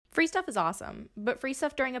Free stuff is awesome, but free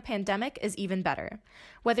stuff during a pandemic is even better.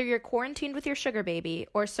 Whether you're quarantined with your sugar baby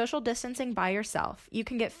or social distancing by yourself, you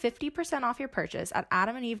can get 50% off your purchase at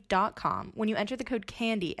adamandeve.com when you enter the code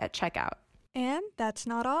CANDY at checkout. And that's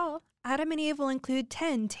not all. Adam and Eve will include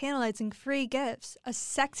 10 tantalizing free gifts, a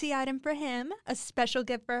sexy item for him, a special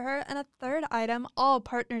gift for her, and a third item all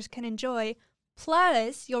partners can enjoy.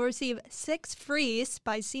 Plus, you'll receive 6 free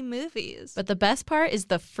spicy movies. But the best part is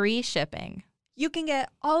the free shipping. You can get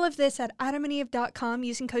all of this at adamandeve.com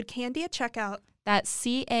using code CANDY at checkout. That's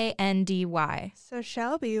CANDY. So,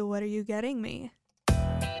 Shelby, what are you getting me?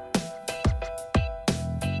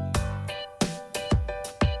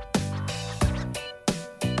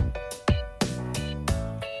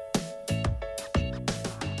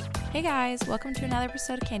 Hey guys, welcome to another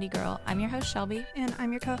episode of Candy Girl. I'm your host Shelby. And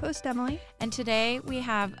I'm your co-host Emily. And today we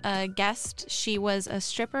have a guest. She was a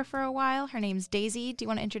stripper for a while. Her name's Daisy. Do you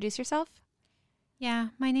want to introduce yourself? Yeah,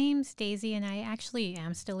 my name's Daisy, and I actually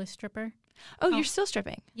am still a stripper. Oh, you're still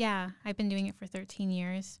stripping? Yeah, I've been doing it for 13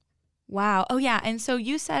 years. Wow. Oh, yeah. And so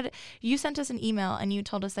you said you sent us an email and you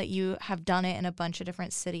told us that you have done it in a bunch of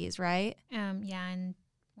different cities, right? Yeah, in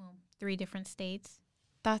 3 different states.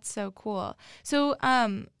 That's so cool. So,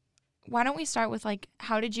 why don't we start with,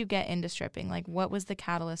 how did you get into stripping? What was the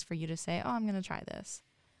catalyst for you to say, oh, I'm going to try this?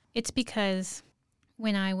 It's because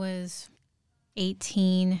when I was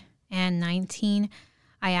 18 and 19,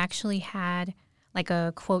 I actually had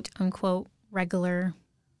a quote-unquote regular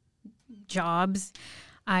jobs.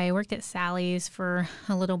 I worked at Sally's for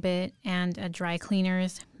a little bit and at dry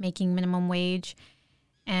cleaners making minimum wage.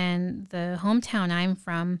 And the hometown I'm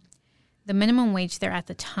from, the minimum wage there at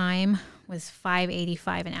the time was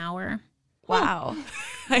 $5.85 an hour. Wow.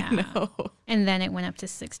 Yeah. I know. And then it went up to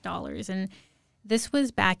 $6. And this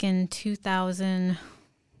was back in 2000.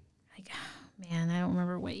 I don't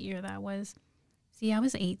remember what year that was. See, I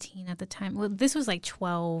was 18 at the time. Well, this was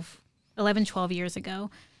 12 years ago.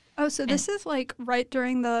 Oh, so this is right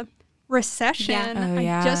during the recession. Yeah. Oh,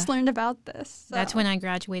 yeah. I just learned about this. So. That's when I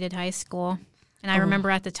graduated high school. And I remember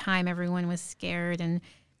at the time everyone was scared and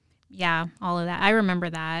all of that. I remember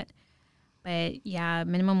that. But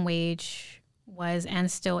minimum wage was and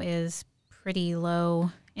still is pretty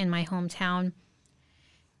low in my hometown.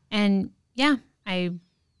 And I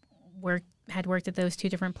had worked at those 2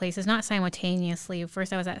 different places, not simultaneously.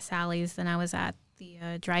 First I was at Sally's, then I was at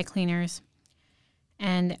the dry cleaners.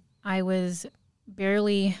 And I was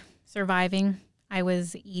barely surviving. I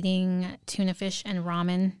was eating tuna fish and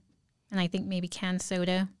ramen, and I think maybe canned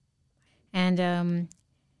soda. And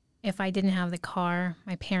if I didn't have the car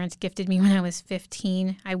my parents gifted me when I was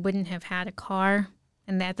 15, I wouldn't have had a car.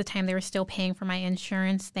 And at the time, they were still paying for my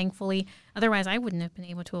insurance, thankfully. Otherwise, I wouldn't have been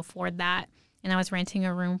able to afford that. And I was renting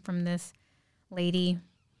a room from this lady.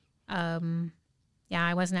 I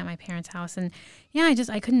wasn't at my parents' house. And,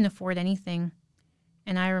 I couldn't afford anything.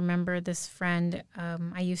 And I remember this friend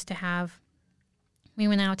I used to have. We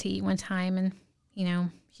went out to eat one time, and,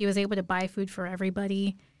 she was able to buy food for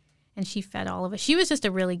everybody. And she fed all of us. She was just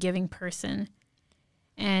a really giving person.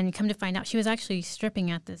 And come to find out, she was actually stripping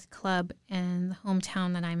at this club in the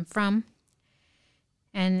hometown that I'm from.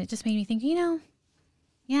 And it just made me think, it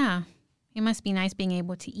must be nice being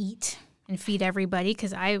able to eat and feed everybody,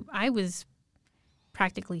 because I was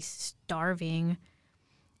practically starving.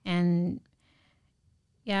 And,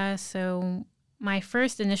 so my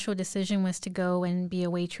first initial decision was to go and be a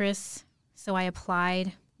waitress. So I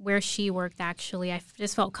applied where she worked, actually. I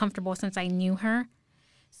just felt comfortable since I knew her.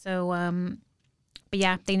 So,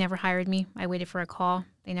 they never hired me. I waited for a call.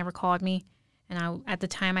 They never called me. And at the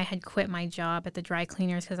time, I had quit my job at the dry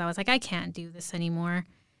cleaners because I was like, I can't do this anymore.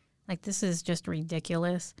 This is just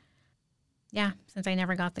ridiculous. Since I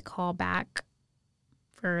never got the call back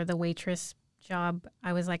for the waitress job,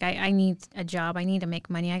 I was like, I need a job. I need to make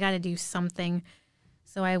money. I got to do something.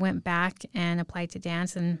 So I went back and applied to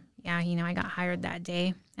dance, and I got hired that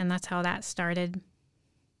day, and that's how that started.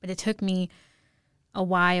 But it took me a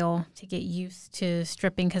while to get used to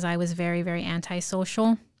stripping because I was very, very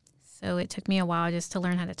antisocial. So it took me a while just to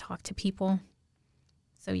learn how to talk to people.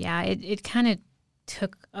 So it kind of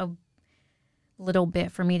took a little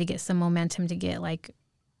bit for me to get some momentum to get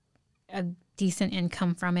a decent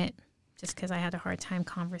income from it, just because I had a hard time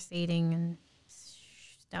conversating and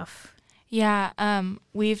stuff. Yeah,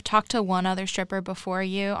 we've talked to one other stripper before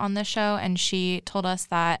you on the show, and she told us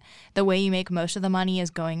that the way you make most of the money is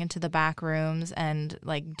going into the back rooms and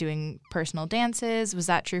doing personal dances. Was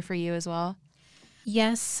that true for you as well?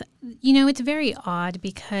 Yes. It's very odd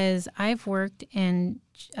because I've worked in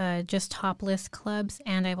just topless clubs,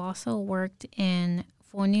 and I've also worked in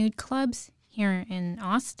full nude clubs here in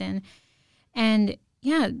Austin. And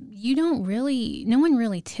yeah, no one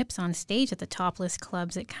really tips on stage at the topless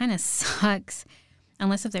clubs. It kind of sucks.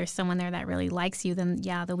 Unless if there's someone there that really likes you, then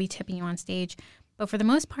yeah, they'll be tipping you on stage. But for the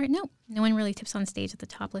most part, no one really tips on stage at the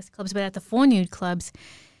topless clubs. But at the full nude clubs,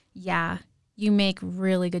 yeah, you make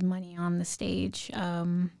really good money on the stage.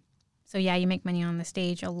 So yeah, you make money on the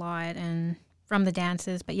stage a lot and from the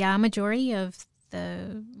dances. But yeah, a majority of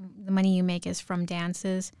the money you make is from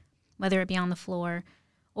dances, whether it be on the floor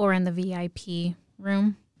or in the VIP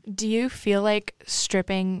room. Do you feel like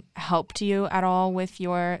stripping helped you at all with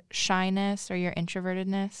your shyness or your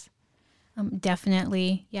introvertedness?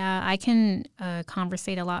 Definitely. Yeah, I can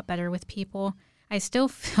conversate a lot better with people. I still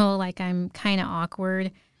feel like I'm kind of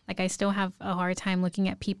awkward. Like I still have a hard time looking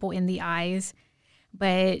at people in the eyes.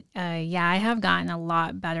 But yeah, I have gotten a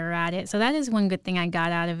lot better at it. So that is one good thing I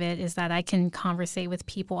got out of it, is that I can conversate with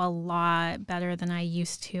people a lot better than I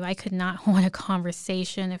used to. I could not hold a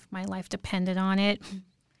conversation if my life depended on it.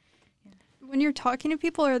 When you're talking to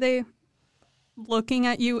people, are they looking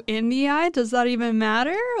at you in the eye? Does that even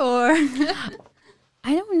matter? Or I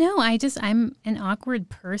don't know. I'm an awkward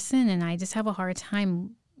person, and I just have a hard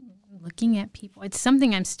time looking at people. It's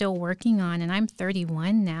something I'm still working on, and I'm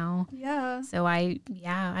 31 now. Yeah. So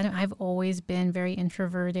I've always been very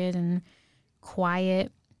introverted and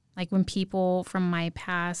quiet. Like when people from my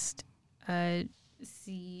past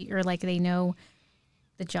see, or like they know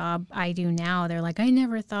the job I do now, they're like, I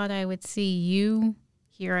never thought I would see you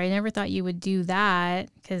here. I never thought you would do that,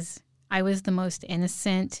 because I was the most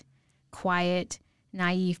innocent, quiet,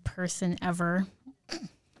 naive person ever.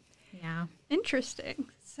 Yeah. Interesting.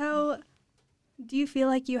 So do you feel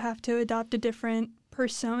like you have to adopt a different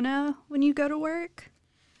persona when you go to work?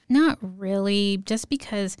 Not really, just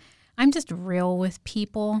because I'm just real with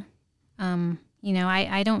people.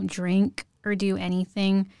 I don't drink or do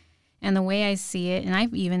anything. And the way I see it, and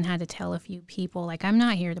I've even had to tell a few people, like, I'm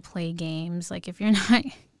not here to play games. Like, if you're not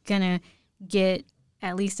going to get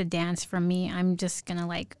at least a dance from me, I'm just going to,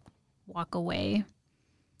 like, walk away.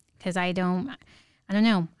 Because I don't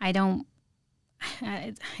know. I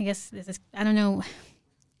guess I don't know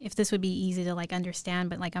if this would be easy to, like, understand,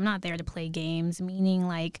 but, like, I'm not there to play games, meaning,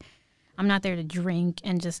 like, I'm not there to drink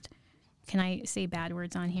and just... Can I say bad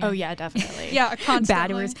words on here? Oh, yeah, definitely. Yeah, constantly.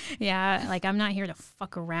 Bad words. Yeah, like I'm not here to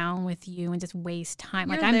fuck around with you and just waste time.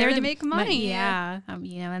 You're like I'm there to make money. Yeah,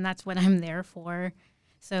 and that's what I'm there for.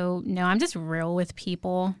 So, no, I'm just real with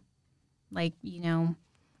people. Like,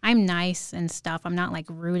 I'm nice and stuff. I'm not like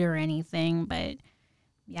rude or anything, but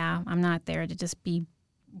yeah, I'm not there to just be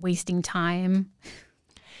wasting time.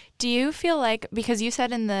 Do you feel like, because you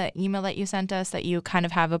said in the email that you sent us that you kind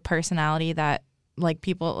of have a personality that, like,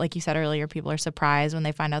 people, like you said earlier, people are surprised when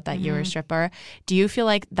they find out that you're a stripper. Do you feel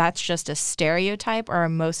like that's just a stereotype, or are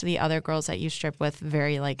most of the other girls that you strip with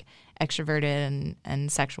very, like, extroverted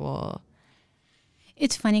and sexual?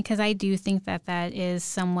 It's funny because I do think that is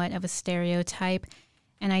somewhat of a stereotype,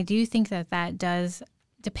 and I do think that does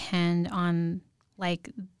depend on,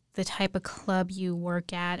 like, the type of club you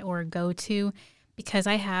work at or go to, because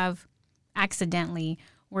I have accidentally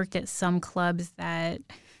worked at some clubs that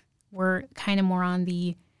were kind of more on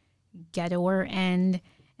the ghettoer end.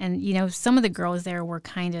 And, some of the girls there were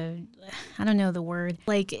kind of, I don't know the word,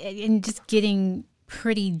 like, and just getting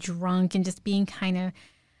pretty drunk and just being kind of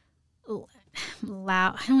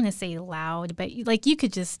loud. I don't want to say loud, but, like, you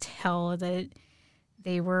could just tell that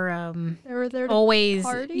they were there to always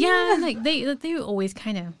party? Yeah, like they always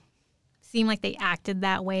kind of seemed like they acted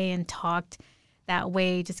that way and talked that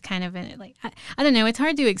way, just kind of like I don't know. It's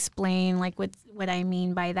hard to explain, like, what I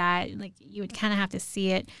mean by that. Like, you would kind of have to see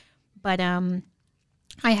it. But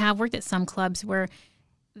I have worked at some clubs where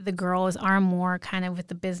the girls are more kind of with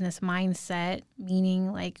the business mindset,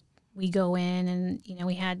 meaning, like, we go in and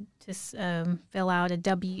we had to fill out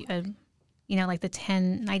like the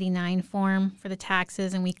 1099 form for the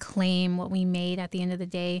taxes, and we claim what we made at the end of the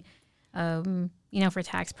day, for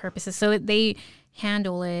tax purposes. So they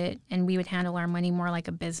handle it, and we would handle our money more like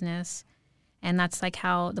a business. And that's like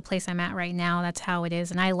how the place I'm at right now, that's how it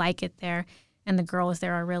is. And I like it there. And the girls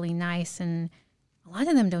there are really nice. And a lot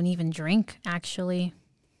of them don't even drink, actually.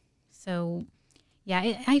 So,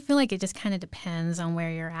 yeah, I feel like it just kind of depends on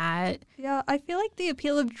where you're at. Yeah, I feel like the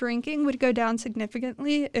appeal of drinking would go down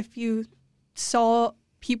significantly if you saw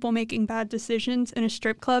people making bad decisions in a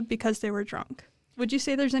strip club because they were drunk. Would you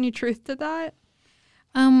say there's any truth to that?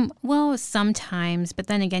 Well, sometimes, but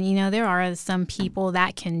then again, there are some people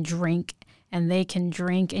that can drink, and they can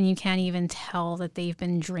drink and you can't even tell that they've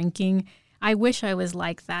been drinking. I wish I was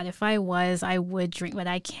like that. If I was, I would drink, but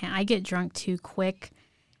I can't. I get drunk too quick,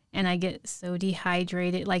 and I get so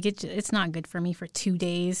dehydrated. Like, it's not good for me for 2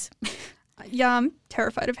 days. Yeah, I'm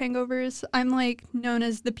terrified of hangovers. I'm like known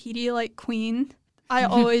as the Pedialyte queen. I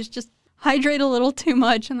always just hydrate a little too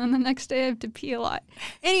much, and then the next day I have to pee a lot.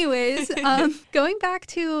 Anyways, going back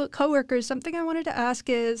to coworkers, something I wanted to ask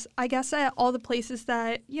is, I guess at all the places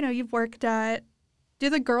that, you've worked at, do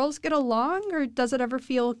the girls get along, or does it ever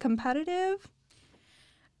feel competitive?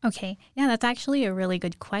 Okay. Yeah, that's actually a really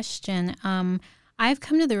good question. I've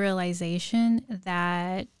come to the realization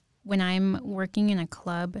that when I'm working in a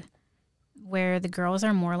club where the girls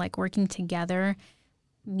are more like working together,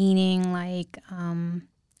 meaning like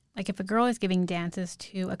if a girl is giving dances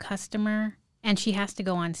to a customer and she has to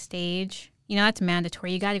go on stage, that's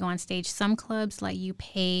mandatory. You got to go on stage. Some clubs let you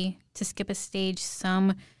pay to skip a stage.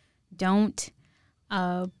 Some don't.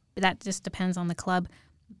 That just depends on the club.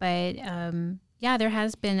 But yeah, there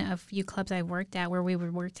has been a few clubs I've worked at where we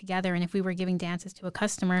would work together. And if we were giving dances to a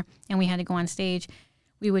customer and we had to go on stage,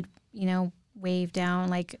 we would, wave down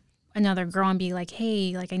like another girl and be like,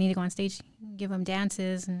 hey, like I need to go on stage, give them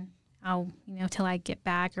dances and I'll, till I get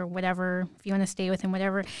back or whatever, if you want to stay with him,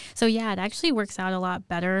 whatever. So yeah, it actually works out a lot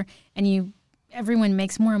better. And everyone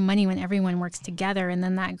makes more money when everyone works together. And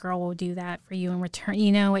then that girl will do that for you in return.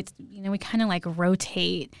 We kind of like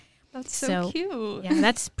rotate. That's so cute. Yeah,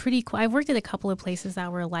 that's pretty cool. I've worked at a couple of places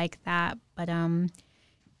that were like that. But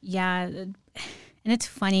yeah, and it's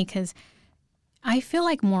funny because I feel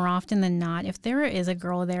like more often than not, if there is a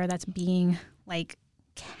girl there that's being like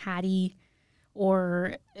catty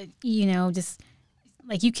or, just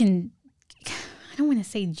like I don't want to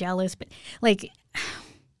say jealous, but like,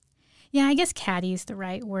 yeah, I guess catty is the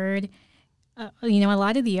right word. A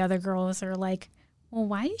lot of the other girls are like, well,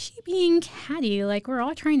 why is she being catty? Like, we're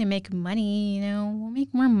all trying to make money, we'll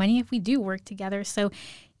make more money if we do work together. So,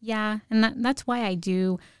 yeah, and that's why I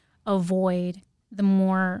do avoid the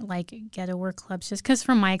more like ghetto work clubs, just because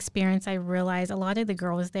from my experience, I realize a lot of the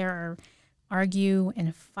girls there argue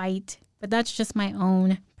and fight, but that's just my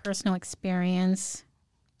own personal experience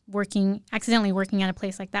accidentally working at a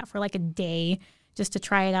place like that for like a day just to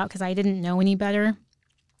try it out because I didn't know any better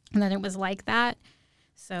and that it was like that.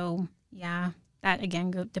 So yeah, that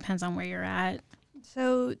again depends on where you're at.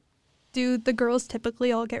 So do the girls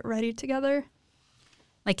typically all get ready together?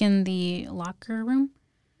 Like in the locker room?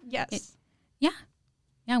 Yes.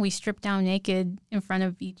 Yeah, we strip down naked in front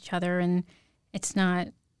of each other, and it's not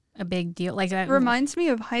a big deal. Like that reminds me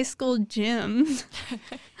of high school gym.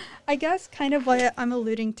 I guess kind of what I'm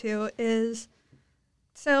alluding to is,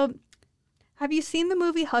 so have you seen the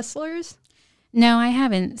movie Hustlers? No, I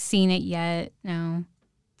haven't seen it yet. No.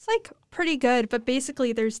 It's like pretty good, but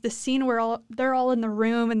basically there's this scene where they're all in the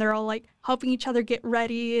room and they're all like helping each other get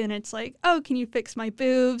ready, and it's like, oh, can you fix my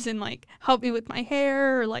boobs and like help me with my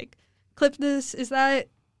hair or like clip this? Is that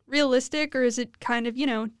realistic, or is it kind of,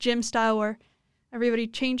 gym style where everybody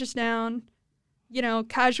changes down,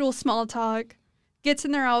 casual small talk, gets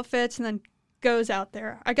in their outfits, and then goes out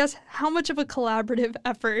there? I guess how much of a collaborative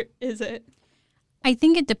effort is it? I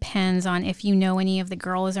think it depends on if you know any of the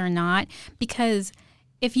girls or not, because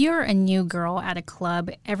if you're a new girl at a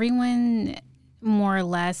club, everyone more or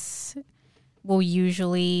less will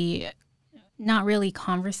usually not really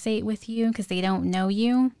conversate with you because they don't know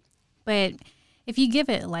you. But if you give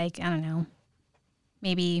it like, I don't know,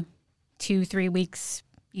 maybe 2-3 weeks,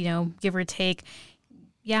 give or take,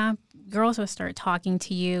 yeah, girls will start talking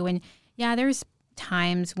to you. And yeah, there's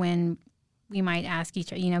times when we might ask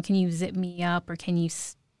each other, can you zip me up or can you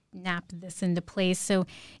snap this into place? So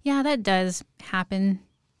yeah, that does happen.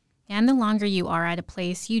 And the longer you are at a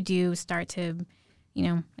place, you do start to,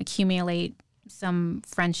 accumulate some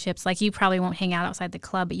friendships. Like you probably won't hang out outside the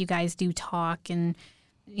club, but you guys do talk and,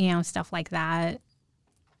 stuff like that.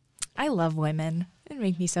 I love women. It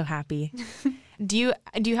make me so happy. Do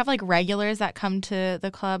you have like regulars that come to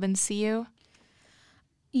the club and see you?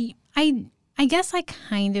 I guess I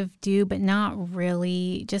kind of do, but not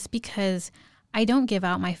really, just because I don't give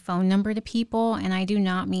out my phone number to people and I do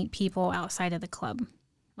not meet people outside of the club.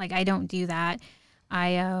 Like I don't do that.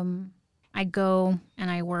 I go and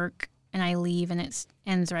I work and I leave and it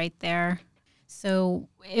ends right there. So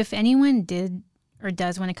if anyone did or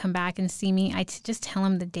does want to come back and see me, I just tell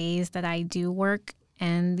them the days that I do work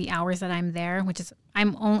and the hours that I'm there, which is I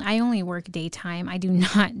only work daytime. I do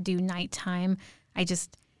not do nighttime. I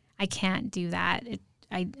can't do that.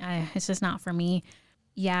 It's just not for me.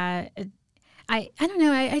 Yeah. I don't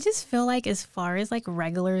know. I just feel like as far as like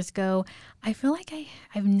regulars go, I feel like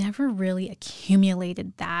I've never really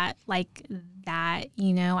accumulated that like that,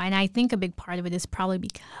 and I think a big part of it is probably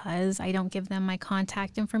because I don't give them my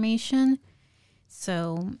contact information.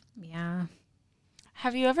 So, yeah.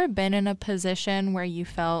 Have you ever been in a position where you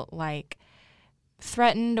felt like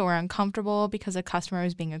threatened or uncomfortable because a customer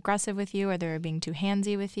was being aggressive with you or they were being too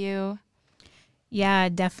handsy with you? Yeah,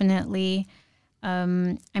 definitely. I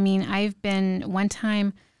mean, one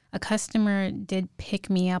time a customer did pick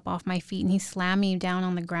me up off my feet and he slammed me down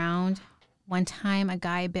on the ground. One time a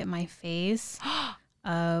guy bit my face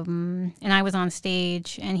and I was on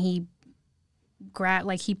stage and he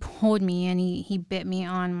pulled me and he bit me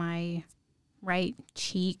on my right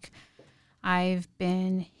cheek. I've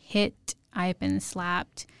been hit. I've been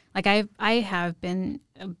slapped. Like I have been,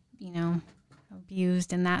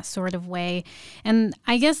 abused in that sort of way. And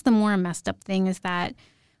I guess the more messed up thing is that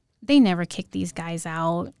they never kick these guys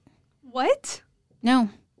out. What? No,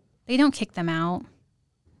 they don't kick them out.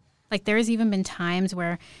 Like there's even been times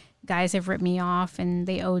where guys have ripped me off and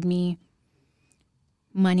they owed me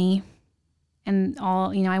money. And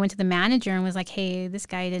I went to the manager and was like, hey, this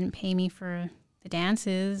guy didn't pay me for the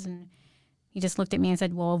dances. And he just looked at me and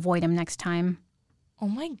said, well, avoid him next time. Oh,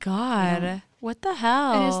 my God. Yeah. What the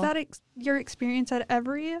hell? And is that your experience at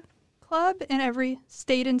every club in every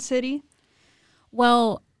state and city?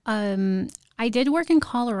 Well, I did work in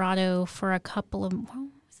Colorado for a couple of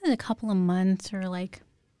months or like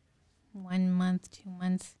 1 month, 2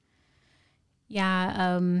 months.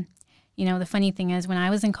 Yeah. The funny thing is when I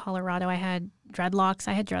was in Colorado, I had dreadlocks.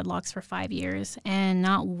 I had dreadlocks for 5 years and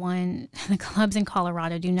the clubs in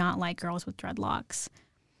Colorado do not like girls with dreadlocks.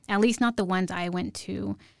 At least not the ones I went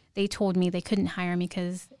to. They told me they couldn't hire me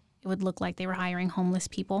because it would look like they were hiring homeless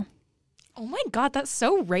people. Oh my God, that's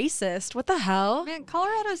so racist. What the hell? Man,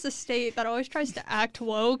 Colorado's a state that always tries to act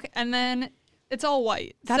woke and then it's all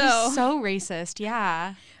white. That is so racist,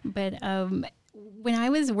 yeah. But when I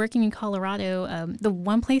was working in Colorado, the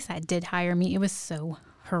one place that did hire me, it was so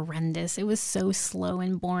horrendous. It was so slow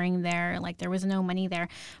and boring there. Like there was no money there.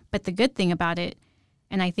 But the good thing about it,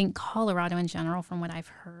 and I think Colorado in general, from what I've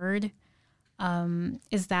heard,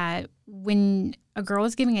 is that when a girl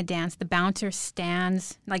is giving a dance, the bouncer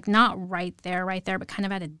stands like not right there, but kind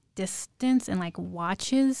of at a distance and like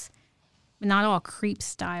watches, not all creep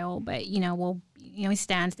style, but he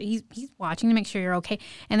stands, he's watching to make sure you're okay.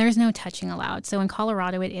 And there's no touching allowed. So in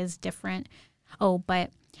Colorado, it is different. Oh,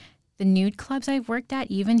 but the nude clubs I've worked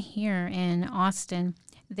at, even here in Austin,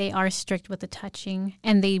 they are strict with the touching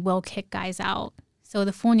and they will kick guys out. So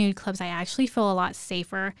the full nude clubs, I actually feel a lot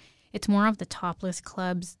safer. It's more of the topless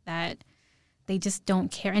clubs that they just don't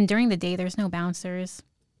care. And during the day, there's no bouncers.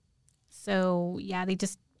 So, yeah,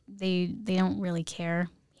 they don't really care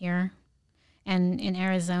here. And in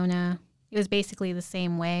Arizona, it was basically the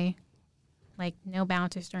same way. Like, no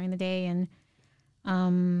bouncers during the day. And,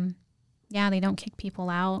 they don't kick people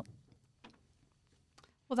out.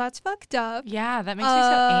 Well, that's fucked up. Yeah, that makes me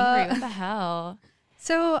so angry. What the hell?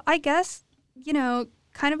 So I guess,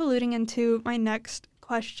 kind of alluding into my next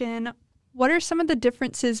question, what are some of the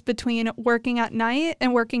differences between working at night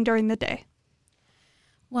and working during the day?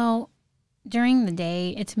 Well, during the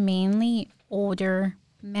day, it's mainly older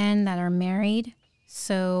men that are married.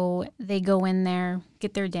 So they go in there,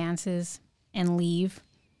 get their dances, and leave.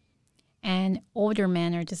 And older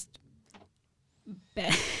men are just,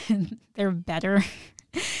 they're better.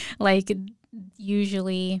 Like,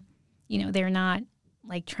 usually, they're not,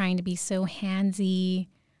 like, trying to be so handsy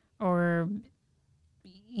or,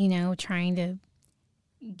 trying to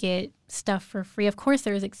get stuff for free. Of course,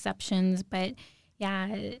 there's exceptions, but,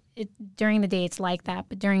 yeah, during the day it's like that.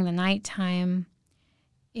 But during the nighttime,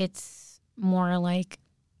 it's more like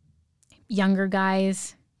younger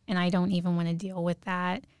guys, and I don't even want to deal with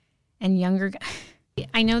that. And younger guys.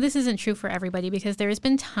 I know this isn't true for everybody because there's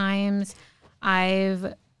been times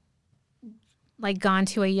I've like gone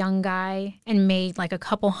to a young guy and made like a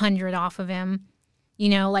couple $100 off of him,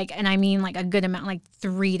 and I mean like a good amount, like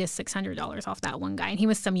 $300 to $600 off that one guy. And he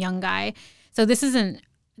was some young guy. So this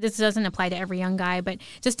doesn't apply to every young guy, but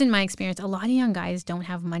just in my experience, a lot of young guys don't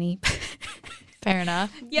have money. Fair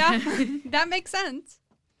enough. Yeah, that makes sense.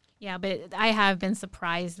 Yeah, but I have been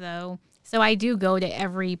surprised though. So I do go to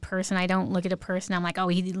every person. I don't look at a person. I'm like, oh,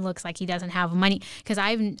 he looks like he doesn't have money, because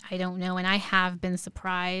I don't know. And I have been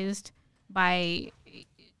surprised by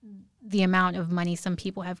the amount of money some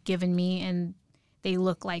people have given me, and they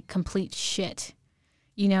look like complete shit.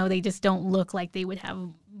 They just don't look like they would have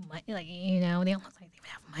money. Like, they don't look like they would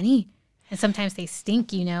have money. And sometimes they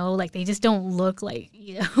stink, like they just don't look like,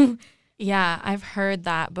 Yeah, I've heard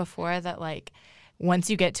that before, that like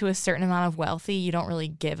once you get to a certain amount of wealthy, you don't really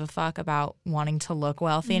give a fuck about wanting to look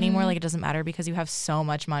wealthy anymore. Like, it doesn't matter because you have so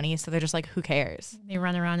much money. So they're just like, who cares? They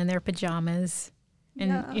run around in their pajamas.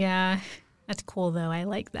 And yeah, that's cool though. I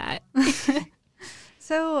like that.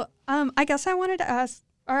 So I guess I wanted to ask,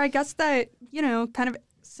 or I guess that, kind of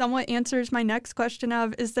somewhat answers my next question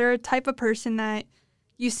of, is there a type of person that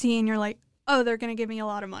you see and you're like, oh, they're going to give me a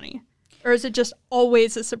lot of money? Or is it just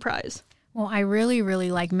always a surprise? Well, I really, really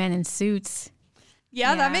like men in suits.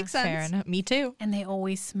 Yeah, that makes sense. Fair enough. Me too. And they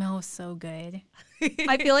always smell so good.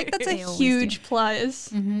 I feel like that's a They always huge plus.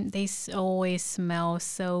 They always smell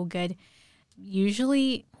so good.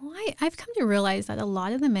 Usually, well, I've come to realize that a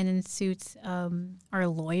lot of the men in suits are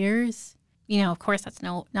lawyers. You know, of course, that's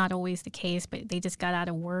not always the case, but they just got out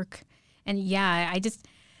of work. And yeah,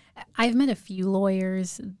 I've met a few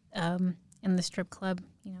lawyers in the strip club.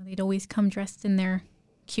 You know, they'd always come dressed in their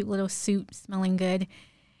cute little suit, smelling good.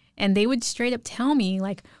 And they would straight up tell me,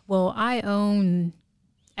 like, well, I own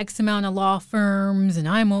X amount of law firms, and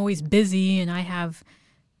I'm always busy, and I have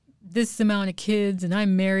this amount of kids, and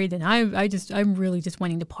I'm married, and I'm really just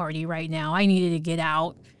wanting to party right now. I needed to get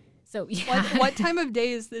out. So, yeah. What time of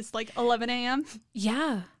day is this? Like 11 a.m.?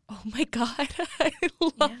 Yeah. Oh my God. I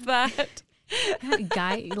love that.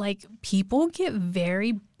 Like, people get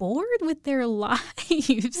very bored with their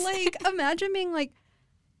lives. Like, imagine being like,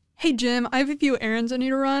 hey, Jim, I have a few errands I need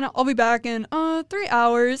to run. I'll be back in 3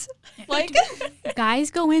 hours. Like,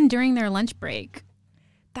 guys go in during their lunch break.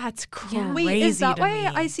 That's crazy. wait, is that to why me.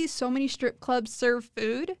 I see so many strip clubs serve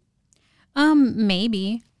food?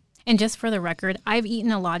 Maybe. And just for the record, I've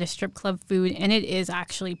eaten a lot of strip club food, and it is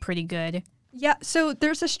actually pretty good. Yeah, so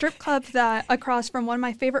there's a strip club that across from one of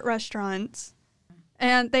my favorite restaurants,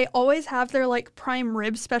 and they always have their, like, prime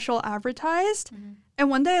rib special advertised. Mm-hmm.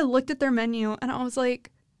 And one day I looked at their menu, and I was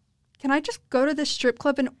like, can I just go to this strip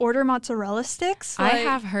club and order mozzarella sticks? I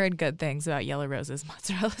have heard good things about Yellow Rose's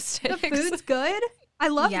mozzarella sticks. The food's good? I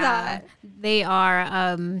love that. They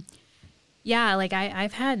are, like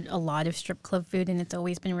I've had a lot of strip club food, and it's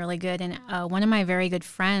always been really good. And one of my very good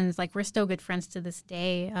friends, like, we're still good friends to this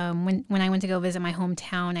day. When I went to go visit my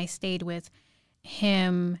hometown, I stayed with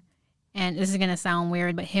him, and this is going to sound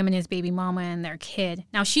weird, but him and his baby mama and their kid.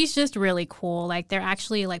 Now, she's just really cool. Like, they're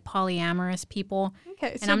actually, like, polyamorous people.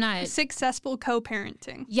 Okay, and so I'm not successful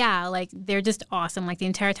co-parenting. Yeah, like, they're just awesome. Like, the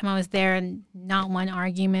entire time I was there, and not one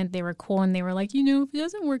argument. They were cool, and they were like, you know, if it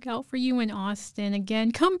doesn't work out for you in Austin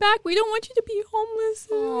again, come back. We don't want you to be homeless.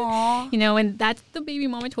 Aww. You know, and that's the baby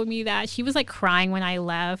mama told me that. She was, like, crying when I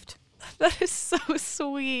left. That is so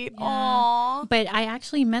sweet. Yeah. Aww. But I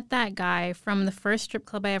actually met that guy from the first strip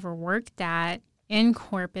club I ever worked at in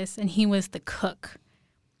Corpus, and he was the cook.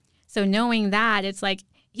 So knowing that, it's like,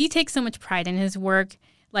 he takes so much pride in his work,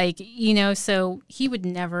 like, you know, so he would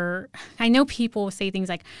never, I know people say things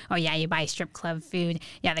like, oh yeah, you buy strip club food.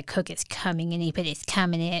 Yeah, the cook is coming and he put his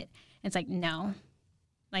cum in it. It's like, no,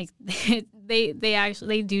 like they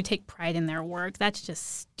do take pride in their work. That's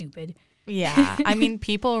just stupid. Yeah. I mean,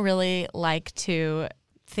 people really like to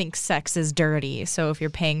think sex is dirty. So if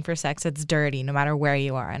you're paying for sex, it's dirty no matter where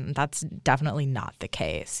you are. And that's definitely not the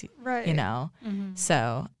case. Right. You know? Mm-hmm.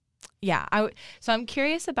 So, yeah. So I'm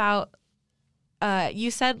curious about,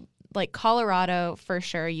 you said, like, Colorado, for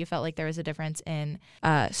sure, you felt like there was a difference in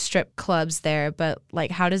strip clubs there. But,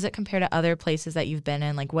 like, how does it compare to other places that you've been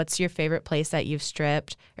in? Like, what's your favorite place that you've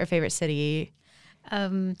stripped, or favorite city?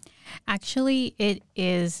 Actually, it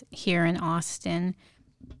is here in Austin,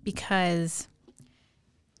 because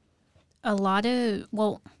all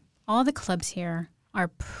the clubs here are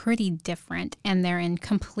pretty different, and they're in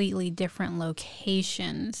completely different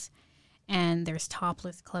locations. And there's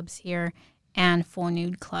topless clubs here and full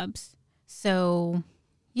nude clubs. So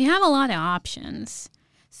you have a lot of options.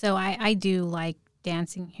 So I do like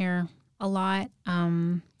dancing here a lot.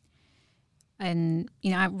 And,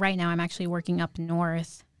 you know, right now I'm actually working up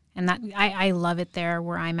north, and that I love it there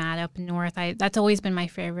where I'm at up north. That's always been my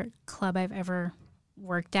favorite club I've ever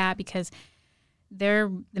worked at, because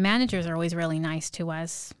the managers are always really nice to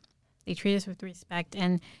us. They treat us with respect,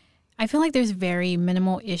 and I feel like there's very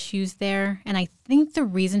minimal issues there. And I think the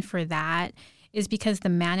reason for that is because the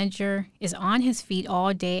manager is on his feet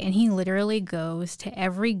all day, and he literally goes to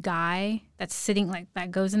every guy that's sitting, like,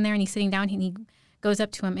 that goes in there, and he's sitting down, and he goes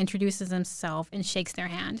up to him, introduces himself, and shakes their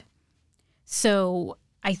hand. So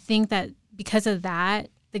I think that because of that,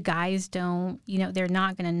 the guys don't, you know, they're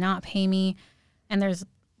not going to not pay me. And there's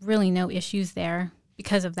really no issues there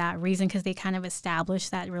because of that reason, because they kind of establish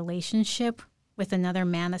that relationship with another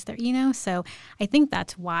man that's there, you know? So I think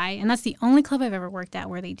that's why. And that's the only club I've ever worked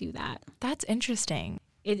at where they do that. That's interesting.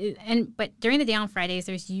 But during the day on Fridays,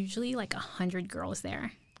 there's usually like 100 girls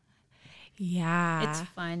there. Yeah. It's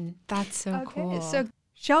fun. That's so cool. So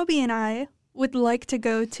Shelby and I would like to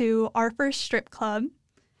go to our first strip club.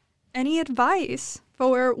 Any advice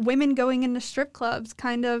for women going into strip clubs?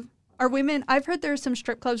 Kind of, are women, I've heard there's some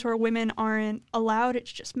strip clubs where women aren't allowed,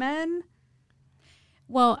 it's just men.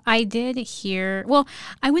 Well, I did hear, well,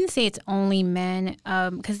 I wouldn't say it's only men,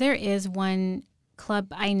 because there is one club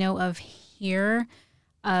I know of here.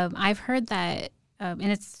 I've heard that,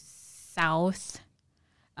 and it's south.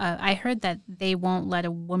 I heard that they won't let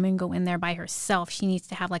a woman go in there by herself. She needs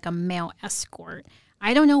to have like a male escort.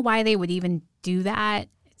 I don't know why they would even do that.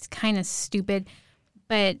 It's kind of stupid.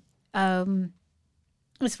 But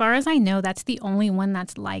as far as I know, that's the only one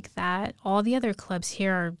that's like that. All the other clubs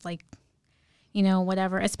here are like, you know,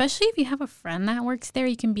 whatever. Especially if you have a friend that works there,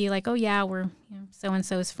 you can be like, oh, yeah, we're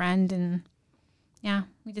so-and-so's friend. And yeah,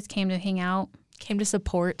 we just came to hang out. Came to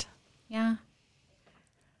support. Yeah.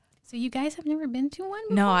 So you guys have never been to one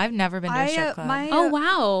before? No, I've never been to a strip club. Oh,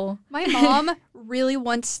 wow. My mom really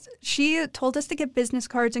wants, she told us to get business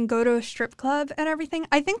cards and go to a strip club and everything.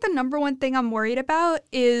 I think the number one thing I'm worried about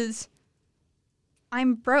is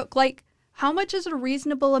I'm broke. Like, how much is a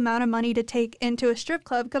reasonable amount of money to take into a strip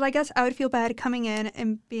club? Because I guess I would feel bad coming in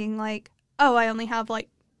and being like, oh, I only have like,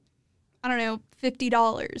 I don't know,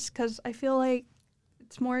 $50. Because I feel like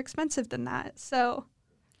it's more expensive than that. So...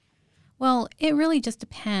 Well, it really just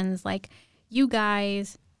depends. Like, you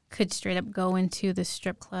guys could straight up go into the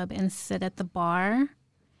strip club and sit at the bar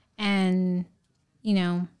and, you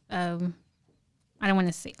know, I don't want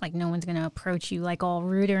to say, like, no one's going to approach you, like, all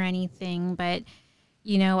rude or anything. But,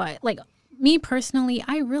 you know, like, me personally,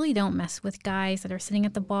 I really don't mess with guys that are sitting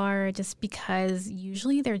at the bar just because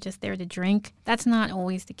usually they're just there to drink. That's not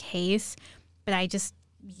always the case. But I just...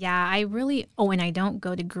 Yeah, I really, and I don't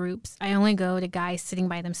go to groups. I only go to guys sitting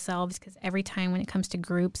by themselves because every time when it comes to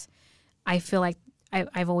groups, I feel like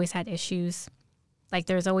I've always had issues. Like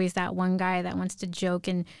there's always that one guy that wants to joke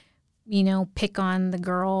and, you know, pick on the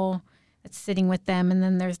girl that's sitting with them. And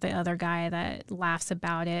then there's the other guy that laughs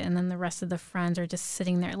about it. And then the rest of the friends are just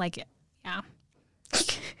sitting there like, yeah.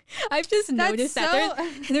 I've just noticed that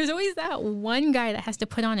there's always that one guy that has to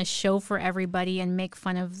put on a show for everybody and make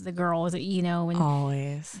fun of the girls, you know. And,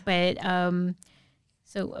 always. But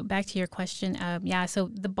so back to your question. Yeah, so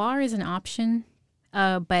the bar is an option,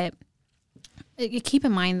 but keep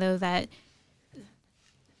in mind though that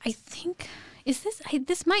I think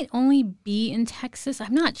this might only be in Texas.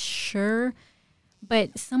 I'm not sure,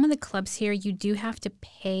 but some of the clubs here you do have to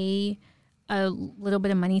pay a little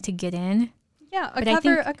bit of money to get in. Yeah,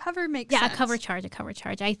 a cover makes sense. Yeah, a cover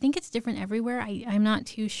charge. I think it's different everywhere. I'm not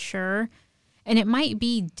too sure. And it might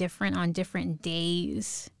be different on different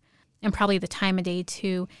days and probably the time of day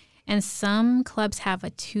too. And some clubs have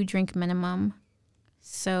a 2-drink minimum.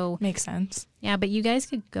 So makes sense. Yeah, but you guys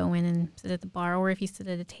could go in and sit at the bar, or if you sit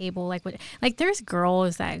at a table, like there's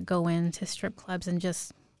girls that go into strip clubs and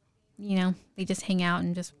just, you know, they just hang out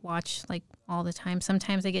and just watch like all the time.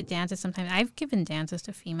 Sometimes they get dances. Sometimes I've given dances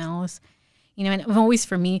to females. You know, and always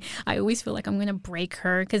for me, I always feel like I'm going to break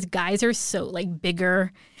her because guys are so, like,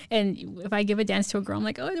 bigger. And if I give a dance to a girl, I'm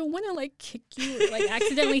like, oh, I don't want to, like, kick you or, like,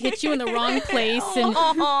 accidentally hit you in the wrong place and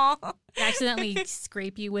accidentally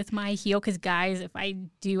scrape you with my heel. Because guys, if I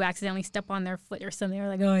do accidentally step on their foot or something, they're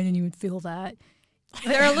like, oh, I didn't even feel that.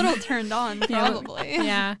 They're a little turned on, probably.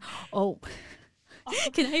 Yeah. Oh.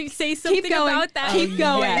 Can I say something about that? Keep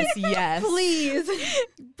going. Yes. Please.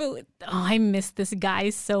 But I miss this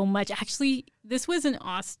guy so much. Actually, this was in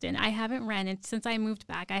Austin. I haven't ran into, since I moved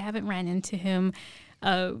back, I haven't ran into him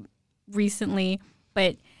recently.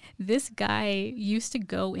 But this guy used to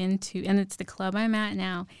go into, and it's the club I'm at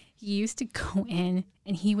now, he used to go in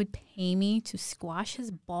and he would pay me to squash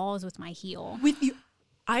his balls with my heel. With you.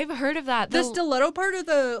 I've heard of that. The stiletto part or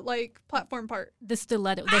the, like, platform part? The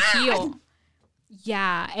stiletto, the heel.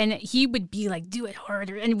 Yeah, and he would be like, do it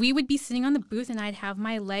harder. And we would be sitting on the booth, and I'd have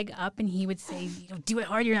my leg up, and he would say, you know, do it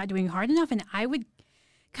harder. You're not doing hard enough. And I would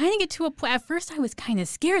kind of get to a point. At first, I was kind of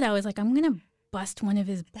scared. I was like, I'm going to bust one of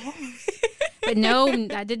his balls. But no,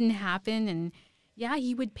 that didn't happen. And, yeah,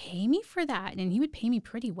 he would pay me for that, and he would pay me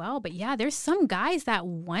pretty well. But, yeah, there's some guys that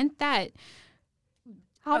want that.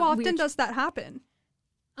 How often does that happen?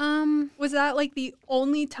 Was that like the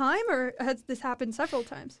only time, or has this happened several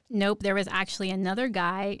times? Nope. There was actually another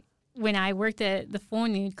guy when I worked at the Full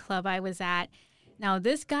Nude Club I was at. Now,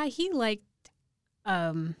 this guy, he liked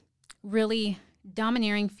really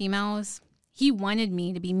domineering females. He wanted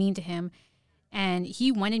me to be mean to him, and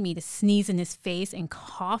he wanted me to sneeze in his face and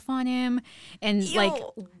cough on him and Ew. like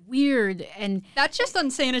weird. And that's just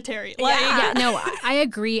unsanitary. Yeah, no, I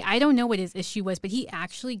agree. I don't know what his issue was, but he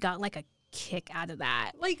actually got like a kick out of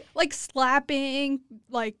that. Like slapping,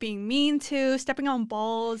 like being mean to, stepping on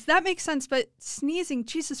balls. That makes sense, but sneezing,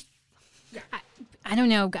 Jesus. I don't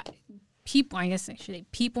know. People, I guess actually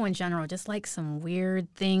people in general just like some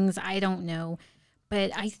weird things. I don't know.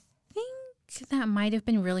 But I think that might have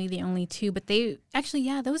been really the only two, but they actually,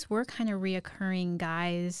 yeah, those were kind of reoccurring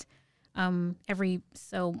guys every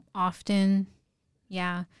so often.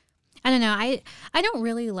 Yeah. I don't know. I don't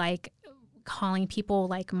really like calling people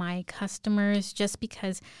like my customers, just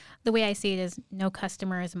because the way I see it is no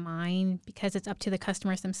customer is mine, because it's up to the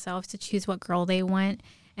customers themselves to choose what girl they want.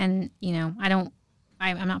 And, you know,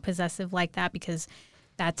 I'm not possessive like that, because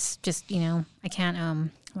that's just, you know, I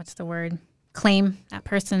can't, what's the word? Claim that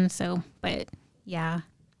person. So, but yeah,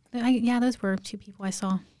 those were two people I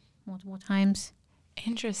saw multiple times.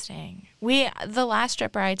 Interesting. The last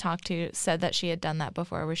stripper I talked to said that she had done that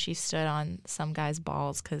before, where she stood on some guy's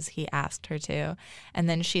balls because he asked her to. And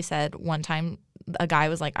then she said one time a guy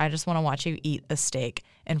was like, I just want to watch you eat a steak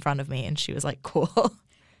in front of me. And she was like, cool.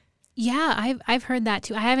 Yeah, I've heard that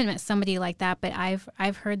too. I haven't met somebody like that, but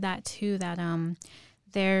I've heard that too, that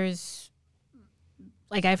there's,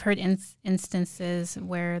 like, I've heard instances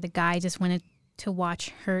where the guy just wanted to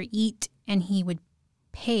watch her eat, and he would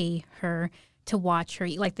pay her to watch her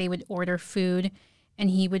eat. Like, they would order food and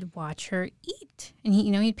he would watch her eat, and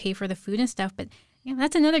he'd pay for the food and stuff. But yeah,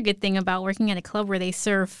 that's another good thing about working at a club where they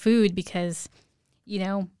serve food, because, you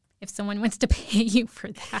know, if someone wants to pay you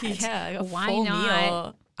for that, yeah, why full not?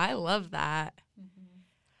 Meal. I love that. Mm-hmm.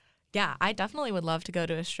 Yeah, I definitely would love to go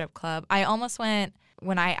to a strip club. I almost went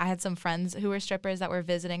when I had some friends who were strippers that were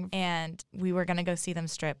visiting, and we were going to go see them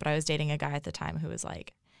strip, but I was dating a guy at the time who was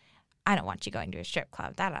like, I don't want you going to a strip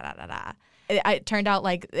club, da-da-da-da-da. It turned out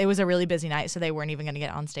like it was a really busy night, so they weren't even going to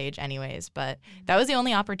get on stage anyways. But that was the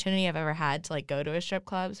only opportunity I've ever had to like go to a strip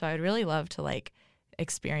club. So I would really love to like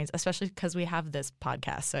experience, especially because we have this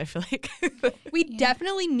podcast. So I feel like we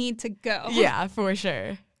definitely need to go. Yeah, for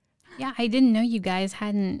sure. Yeah, I didn't know you guys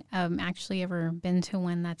hadn't actually ever been to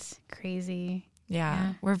one. That's crazy.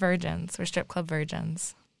 Yeah, we're virgins. We're strip club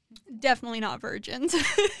virgins. Definitely not virgins.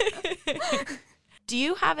 Do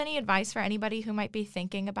you have any advice for anybody who might be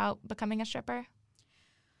thinking about becoming a stripper?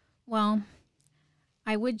 Well,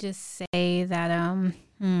 I would just say that,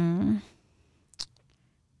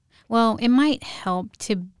 well, it might help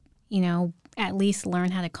to, you know, at least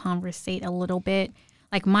learn how to conversate a little bit.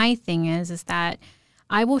 Like, my thing is that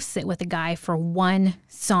I will sit with a guy for one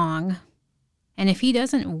song, and if he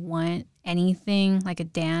doesn't want anything like a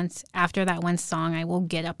dance after that one song, I will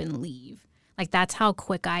get up and leave. Like, that's how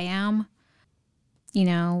quick I am. You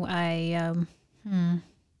know, I don't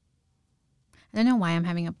know why I'm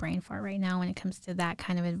having a brain fart right now when it comes to that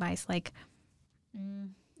kind of advice. Like,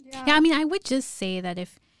 yeah, I mean, I would just say that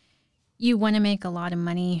if you want to make a lot of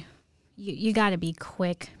money, you got to be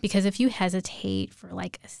quick, because if you hesitate for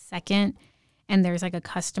like a second and there's like a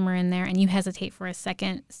customer in there and you hesitate for a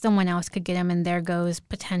second, someone else could get them, and there goes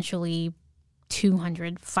potentially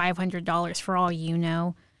 $200, $500 for all you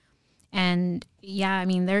know. And yeah, I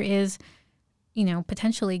mean, there is, you know,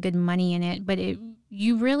 potentially good money in it, but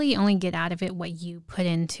you really only get out of it what you put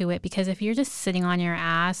into it. Because if you're just sitting on your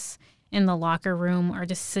ass in the locker room, or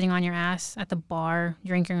just sitting on your ass at the bar,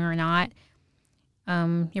 drinking or not,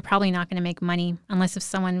 you're probably not going to make money unless if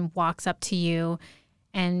someone walks up to you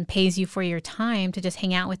and pays you for your time to just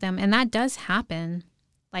hang out with them. And that does happen.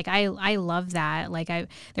 Like, I love that. Like,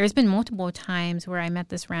 there's been multiple times where I met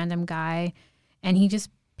this random guy and he just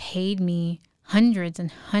paid me hundreds and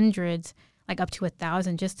hundreds, like up to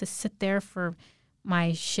 $1,000, just to sit there for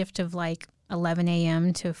my shift of like 11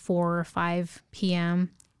 a.m. to 4 or 5 p.m.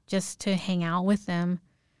 just to hang out with them,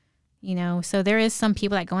 you know. So there is some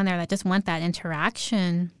people that go in there that just want that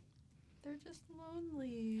interaction. They're just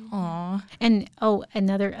lonely. Aw. And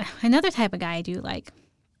another type of guy I do like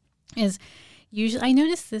is usually, I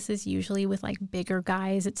notice this is usually with like bigger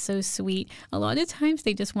guys. It's so sweet. A lot of times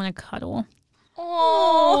they just want to cuddle.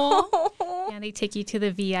 Oh. Yeah, they take you to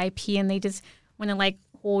the VIP and they just want to like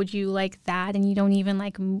hold you like that, and you don't even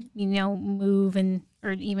like move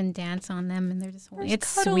or even dance on them, and they're just holding.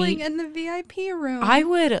 It's cuddling sweet in the VIP room. I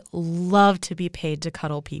would love to be paid to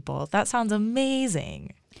cuddle people. That sounds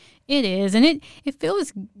amazing. It is, and it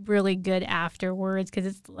feels really good afterwards, because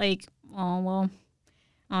it's like,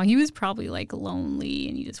 he was probably like lonely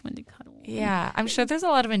and you just wanted to cuddle. Yeah, I'm sure there's a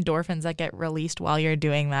lot of endorphins that get released while you're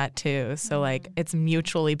doing that too. So like it's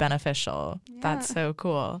mutually beneficial. Yeah. That's so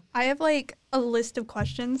cool. I have like a list of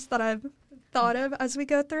questions that I've thought of as we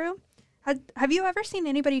go through. Have you ever seen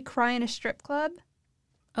anybody cry in a strip club?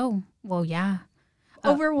 Oh, well, yeah.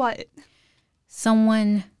 Over what?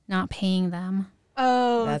 Someone not paying them.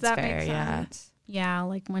 Oh, that's that fair, makes sense. Yeah,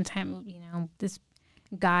 like one time, this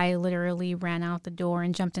guy literally ran out the door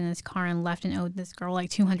and jumped in his car and left and owed this girl like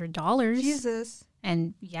 $200. Jesus.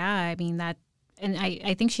 And yeah, I mean, that and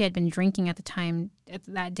I think she had been drinking at the time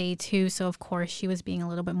that day too. So of course she was being a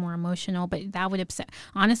little bit more emotional, but that would upset.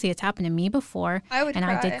 Honestly, it's happened to me before. I would and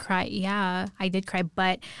cry. I did cry. Yeah, I did cry,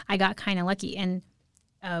 but I got kind of lucky. And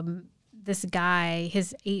this guy,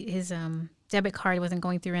 his debit card wasn't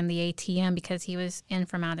going through in the ATM because he was in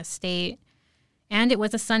from out of state, and it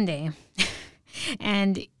was a Sunday.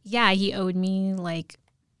 And yeah, he owed me like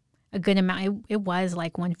a good amount. It was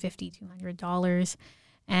like $150, $200.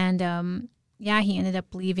 And yeah, he ended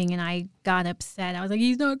up leaving, and I got upset. I was like,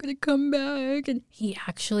 he's not going to come back. And he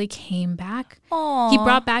actually came back. Aww. He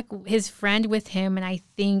brought back his friend with him. And I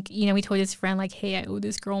think, he told his friend, like, hey, I owe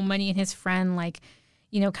this girl money. And his friend, like,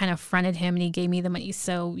 kind of fronted him, and he gave me the money.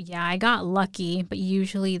 So yeah, I got lucky. But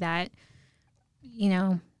usually that,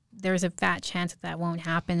 there's a fat chance that won't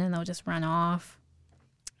happen, and they'll just run off.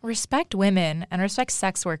 Respect women and respect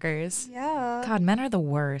sex workers. Yeah. God, men are the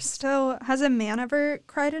worst. So, has a man ever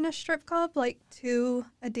cried in a strip club, like, to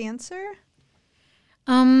a dancer?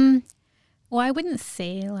 Well, I wouldn't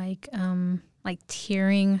say like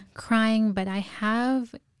tearing, crying, but I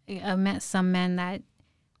have met some men that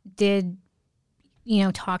did,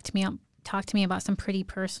 talk to me about some pretty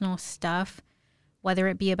personal stuff, whether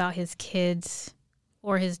it be about his kids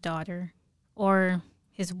or his daughter or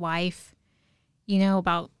his wife,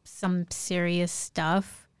 about some serious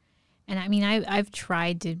stuff. And I mean, I've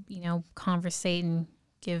tried to, conversate and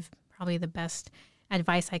give probably the best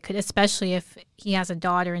advice I could, especially if he has a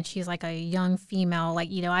daughter and she's like a young female, like,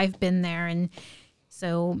 I've been there. And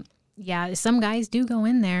so, yeah, some guys do go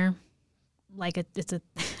in there like it's a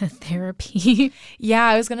therapy. Yeah,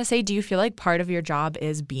 I was going to say, do you feel like part of your job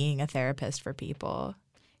is being a therapist for people?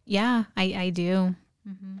 Yeah, I do.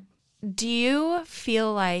 Mm-hmm. Do you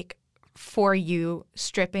feel like for you,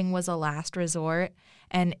 stripping was a last resort?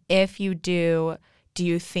 And if you do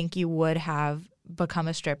you think you would have become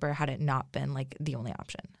a stripper had it not been like the only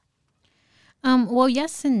option? Well,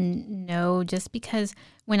 yes and no, just because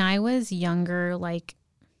when I was younger, like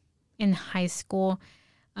in high school,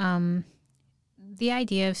 the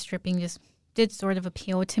idea of stripping just did sort of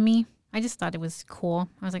appeal to me. I just thought it was cool.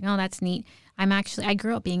 I was like, oh, that's neat. I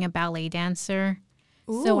grew up being a ballet dancer.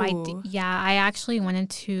 Ooh. So I actually wanted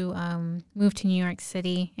to move to New York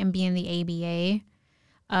City and be in the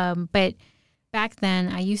ABA. But back then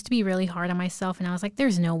I used to be really hard on myself, and I was like,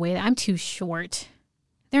 there's no way, I'm too short.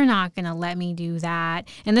 They're not going to let me do that.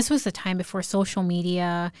 And this was the time before social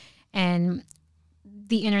media and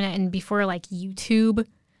the internet and before like YouTube.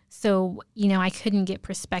 So, I couldn't get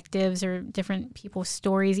perspectives or different people's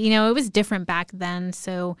stories. It was different back then.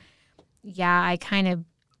 So, yeah, I kind of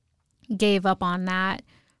gave up on that.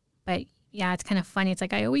 But, yeah, it's kind of funny. It's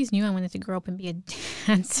like I always knew I wanted to grow up and be a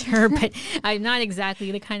dancer, but I'm not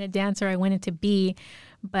exactly the kind of dancer I wanted to be.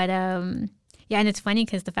 But, yeah, and it's funny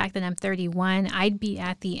because the fact that I'm 31, I'd be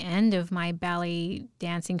at the end of my ballet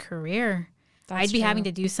dancing career. I'd be having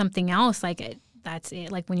to do something else. Like, that's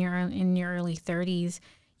it. Like when you're in your early 30s,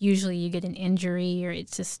 usually you get an injury, or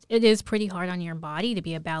it is pretty hard on your body to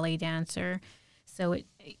be a ballet dancer. So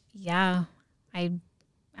I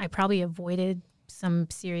probably avoided some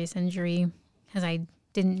serious injury because I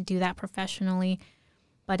didn't do that professionally.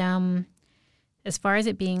 But as far as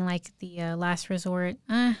it being like the last resort,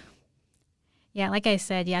 yeah, like I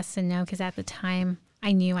said, yes and no, because at the time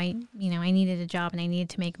I knew I needed a job and I needed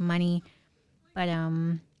to make money. But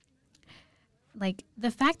like the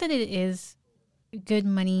fact that it is good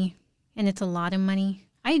money and it's a lot of money,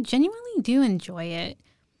 I genuinely do enjoy it.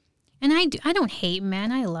 And I don't hate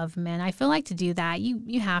men. I love men. I feel like to do that,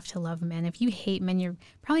 you have to love men. If you hate men, you're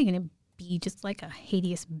probably going to be just like a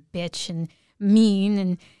hideous bitch and mean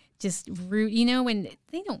and just rude. When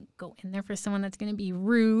they don't go in there for someone that's going to be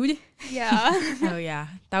rude. Yeah. Oh, yeah.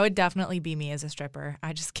 That would definitely be me as a stripper.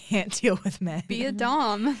 I just can't deal with men. Be a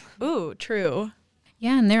dom. Ooh, true.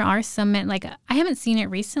 Yeah, and there are some men, like I haven't seen it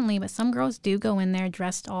recently, but some girls do go in there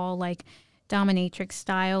dressed all like dominatrix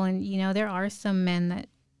style. And, there are some men that,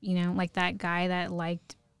 like that guy that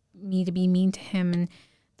liked me to be mean to him and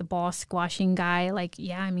the ball squashing guy. Like,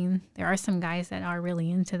 yeah, I mean, there are some guys that are really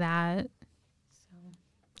into that. So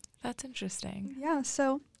that's interesting. Yeah,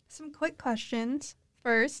 so some quick questions.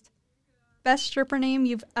 First, best stripper name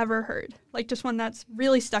you've ever heard? Like just one that's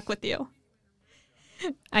really stuck with you.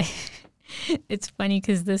 It's funny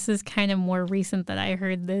because this is kind of more recent that I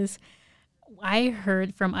heard this. I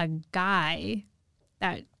heard from a guy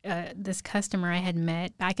that this customer I had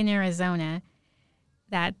met back in Arizona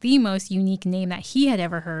that the most unique name that he had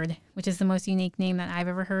ever heard, which is the most unique name that I've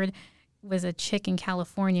ever heard, was a chick in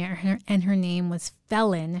California, and her name was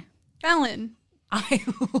Felon. Felon. I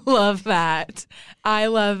love that. I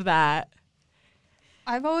love that.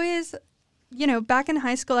 I've always back in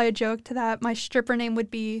high school, I joked that my stripper name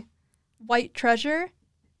would be White Treasure.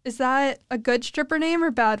 Is that a good stripper name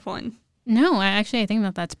or bad one? No, I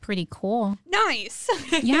think that's pretty cool. Nice.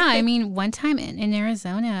 Yeah, I mean, one time in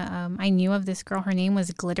Arizona, I knew of this girl. Her name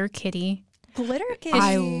was Glitter Kitty. Glitter Kitty.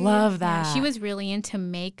 I love that. Yeah, she was really into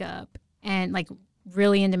makeup and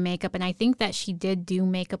really into makeup. And I think that she did do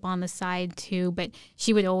makeup on the side too, but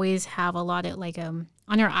she would always have a lot of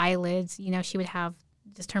on her eyelids, she would have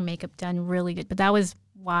just her makeup done really good. But that was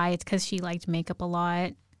why. It's because she liked makeup a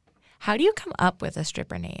lot. How do you come up with a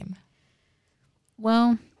stripper name?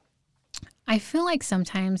 Well, I feel like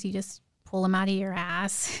sometimes you just pull them out of your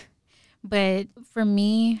ass. But for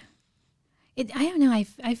me, I don't know.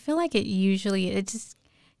 I feel like it just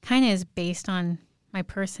kind of is based on my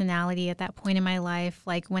personality at that point in my life.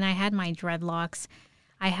 Like when I had my dreadlocks,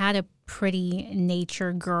 I had a pretty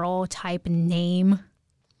nature girl type name.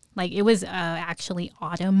 Like it was actually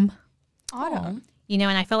Autumn. Autumn. And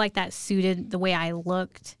I felt like that suited the way I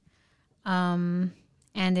looked. And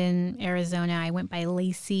in Arizona, I went by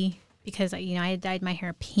Lacey because, I had dyed my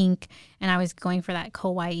hair pink and I was going for that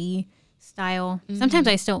kawaii style. Mm-hmm. Sometimes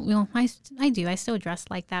I still, I do. I still dress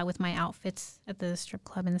like that with my outfits at the strip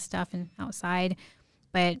club and stuff and outside.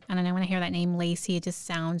 But I don't know, when I hear that name Lacey, it just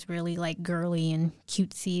sounds really girly and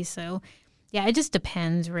cutesy. So yeah, it just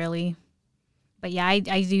depends really. But yeah, I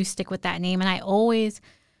do stick with that name. And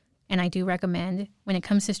I do recommend when it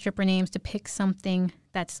comes to stripper names to pick something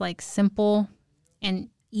that's simple and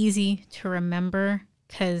easy to remember.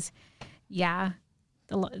 Because yeah,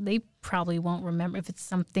 they probably won't remember if it's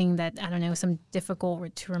something that, I don't know, some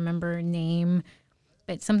difficult to remember name.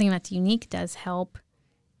 But something that's unique does help.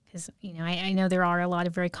 Because, I know there are a lot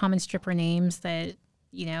of very common stripper names that,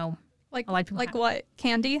 a lot of people have. What?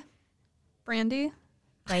 Candy? Brandy?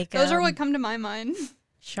 Those are what come to my mind.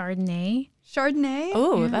 Chardonnay?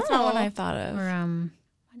 Chardonnay? That's not one I thought of. Or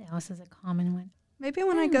what else is a common one? Maybe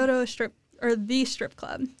when I go to the strip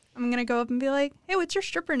club, I'm going to go up and be like, hey, what's your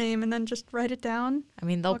stripper name? And then just write it down. I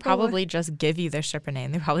mean, they'll probably just give you their stripper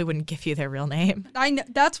name. They probably wouldn't give you their real name. I know.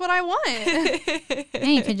 That's what I want. And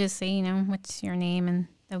you could just say, what's your name? And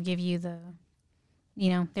they'll give you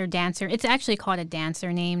their dancer. It's actually called a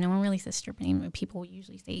dancer name. No one really says stripper name, but people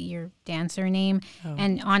usually say your dancer name. Oh.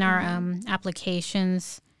 And on our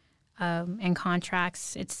applications and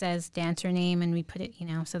contracts, it says dancer name, and we put it,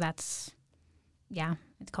 so that's, yeah,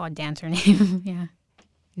 it's called dancer name. Yeah.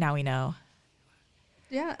 Now we know.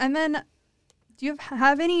 Yeah, and then do you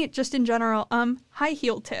have any, just in general, high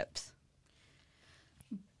heel tips?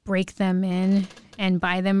 Break them in and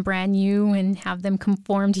buy them brand new and have them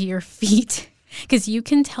conform to your feet. Because you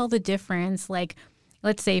can tell the difference.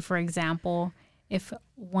 Let's say, for example, if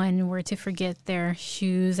one were to forget their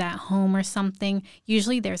shoes at home or something,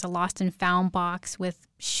 usually there's a lost and found box with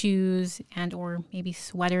shoes and or maybe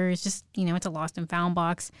sweaters. Just, it's a lost and found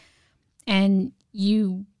box. And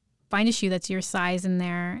you find a shoe that's your size in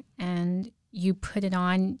there and you put it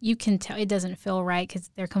on. You can tell it doesn't feel right because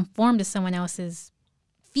they're conformed to someone else's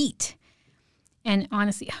feet. And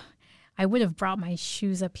honestly, I would have brought my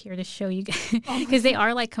shoes up here to show you guys because they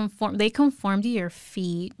are they conform to your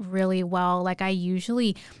feet really well. I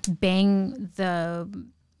usually bang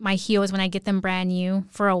my heels when I get them brand new.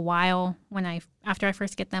 For a while after I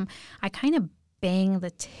first get them, I kind of bang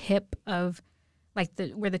the tip of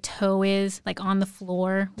where the toe is on the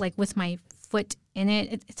floor with my foot in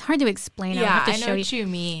it. It's hard to explain. Yeah, have to I know what you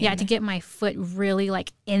mean. Yeah, to get my foot really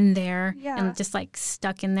in there and just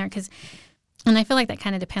stuck in there and I feel like that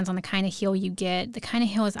kind of depends on the kind of heel you get. The kind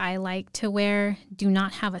of heels I like to wear do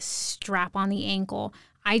not have a strap on the ankle.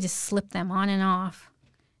 I just slip them on and off.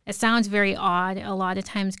 It sounds very odd. A lot of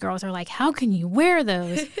times girls are like, how can you wear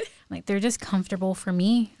those? They're just comfortable for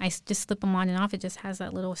me. I just slip them on and off. It just has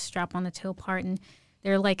that little strap on the toe part. And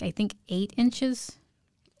they're I think 8 inches.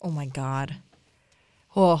 Oh my God.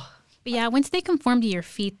 Oh. But yeah, once they conform to your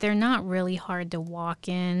feet, they're not really hard to walk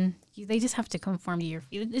in. They just have to conform to your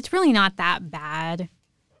feet. It's really not that bad.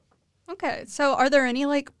 Okay. So are there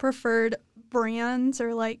any preferred brands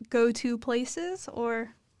or go-to places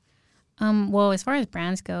or? Well, as far as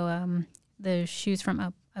brands go, the shoes from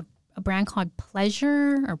a brand called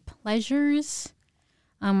Pleasure or Pleasures.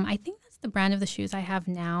 I think that's the brand of the shoes I have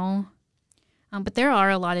now. But there are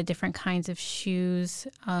a lot of different kinds of shoes.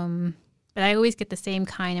 But I always get the same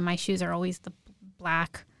kind, and my shoes are always the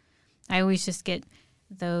black. I always just get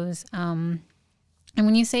those. And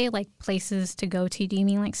when you say places to go to, do you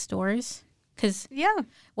mean stores? Because yeah.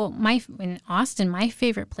 Well, in Austin, my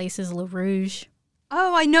favorite place is Le Rouge.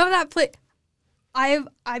 Oh, I know that place. I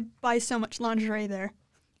buy so much lingerie there.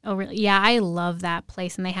 Oh, really? Yeah, I love that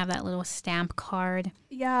place, and they have that little stamp card.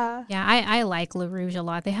 Yeah. Yeah, I like Le Rouge a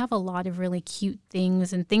lot. They have a lot of really cute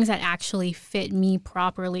things and things that actually fit me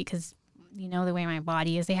properly because, you know, the way my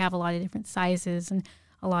body is. They have a lot of different sizes and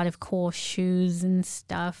a lot of cool shoes and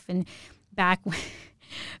stuff. And back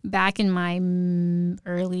in my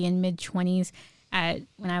early and mid-20s,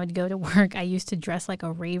 when I would go to work, I used to dress like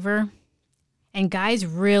a raver. And guys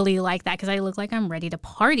really like that because I look like I'm ready to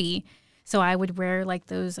party. So I would wear like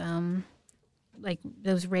those raver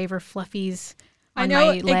fluffies on I know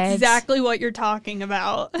my legs. exactly what you're talking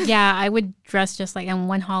about. Yeah, I would dress just like on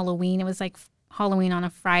one Halloween. It was like Halloween on a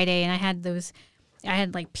Friday, and I had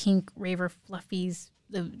like pink raver fluffies,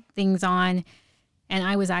 the things on, and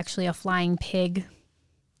I was actually a flying pig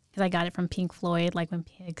because I got it from Pink Floyd, like when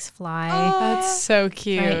pigs fly. Oh, That's so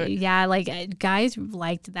cute. Right? Yeah, like guys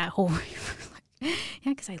liked that whole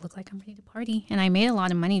yeah, because I look like I'm ready to party, and I made a lot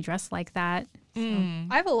of money dressed like that. So.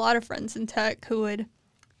 I have a lot of friends in tech who would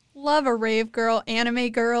love a rave girl, anime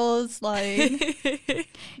girls, like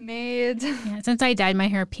maids. Yeah, since I dyed my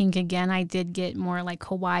hair pink again, I did get more like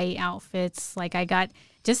kawaii outfits. Like I got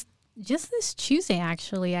just this Tuesday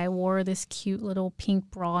actually, I wore this cute little pink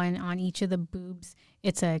bra on each of the boobs.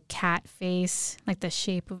 It's a cat face, like the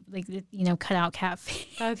shape of like cut out cat face.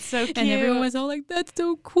 That's so cute. And everyone was all like, "That's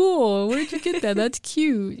so cool. Where'd you get that? That's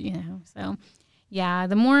cute." So yeah,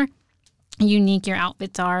 the more unique your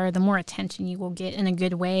outfits are, the more attention you will get in a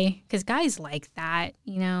good way. Because guys like that,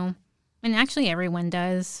 and actually everyone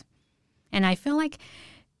does. And I feel like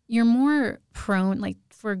you're more prone, like,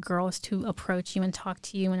 for girls to approach you and talk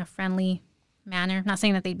to you in a friendly manner. Not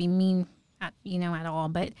saying that they'd be mean, at all,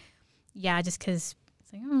 but yeah, just because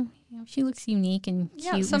it's like, oh, she looks unique and cute.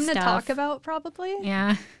 Yeah, something and to stuff. talk about, probably.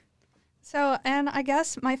 Yeah. So, and I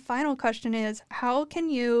guess my final question is, how can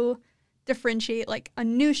you differentiate like a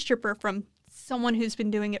new stripper from someone who's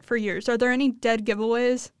been doing it for years? Are there any dead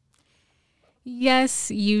giveaways?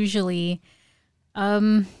 Yes, usually.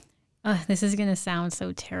 This is going to sound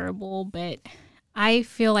so terrible, but I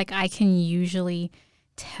feel like I can usually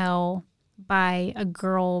tell by a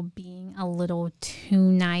girl being a little too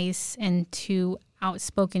nice and too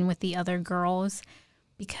outspoken with the other girls,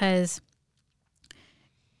 because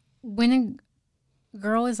when a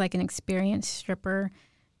girl is like an experienced stripper,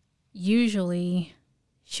 usually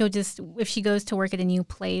she'll just, if she goes to work at a new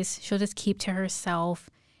place, she'll just keep to herself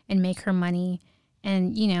and make her money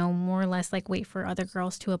and, more or less like wait for other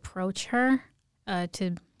girls to approach her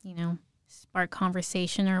to, spark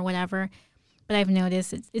conversation or whatever. But I've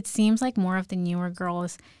noticed it seems like more of the newer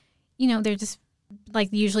girls, they're just like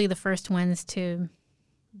usually the first ones to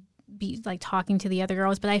be like talking to the other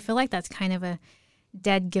girls. But I feel like that's kind of a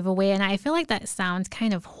dead giveaway. And I feel like that sounds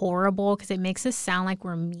kind of horrible because it makes us sound like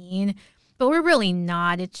we're mean, but we're really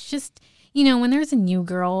not. It's just, when there's a new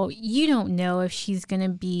girl, you don't know if she's going to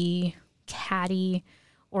be catty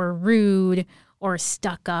or rude or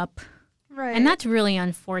stuck up. Right. And that's really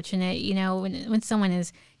unfortunate, when someone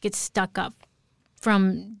gets stuck up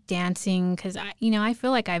from dancing, because I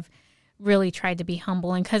feel like I've really tried to be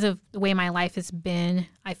humble, and because of the way my life has been,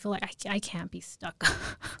 I feel like I can't be stuck up.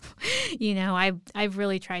 I've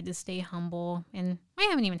really tried to stay humble, and I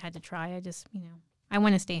haven't even had to try. I just I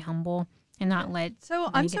want to stay humble and not let. So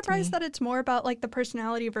I'm surprised that it's more about like the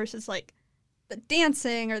personality versus like the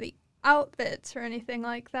dancing or the outfits or anything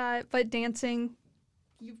like that. But dancing,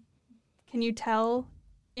 can you tell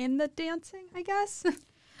in the dancing, I guess?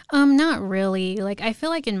 Not really. Like, I feel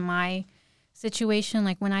like in my situation,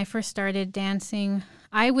 like when I first started dancing,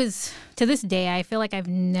 to this day, I feel like I've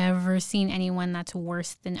never seen anyone that's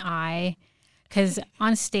worse than I. Because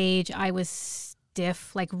on stage, I was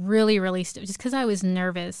stiff, like really, really stiff, just because I was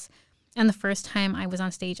nervous. And the first time I was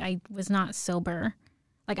on stage, I was not sober.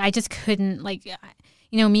 Like, I just couldn't, like,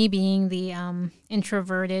 me being the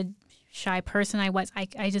introverted, shy person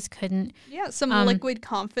I just couldn't. Yeah, some liquid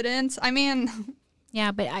confidence. I mean.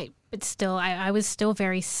 Yeah, but still, I was still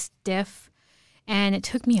very stiff. And it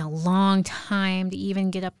took me a long time to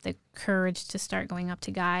even get up the courage to start going up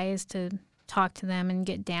to guys, to talk to them and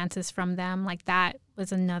get dances from them. Like, that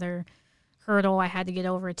was another hurdle I had to get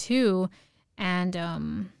over too.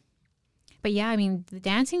 And, but yeah, I mean, the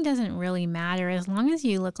dancing doesn't really matter as long as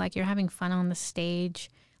you look like you're having fun on the stage.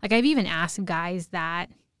 Like, I've even asked guys that,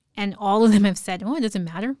 and all of them have said, "Oh, it doesn't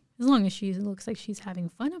matter as long as she looks like she's having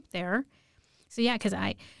fun up there." So yeah, because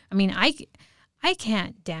I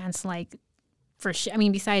can't dance like for shit. I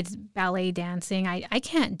mean, besides ballet dancing, I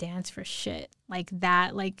can't dance for shit like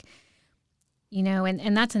that. Like,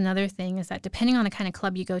 and that's another thing, is that depending on the kind of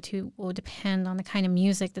club you go to will depend on the kind of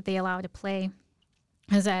music that they allow to play.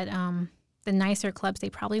 Is that the nicer clubs, they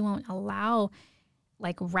probably won't allow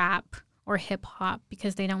like rap or hip hop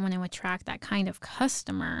because they don't want to attract that kind of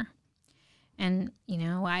customer. And, you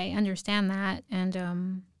know, I understand that. And,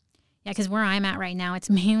 yeah, because where I'm at right now, it's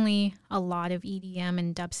mainly a lot of EDM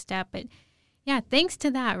and dubstep. But, yeah, thanks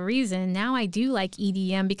to that reason, now I do like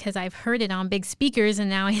EDM because I've heard it on big speakers and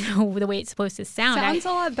now I know the way it's supposed to sound. Sounds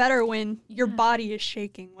a lot better when your body is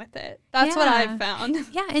shaking with it. That's what I've found.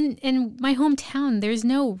 Yeah, and in my hometown, there's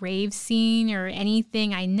no rave scene or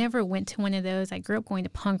anything. I never went to one of those. I grew up going to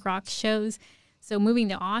punk rock shows. So moving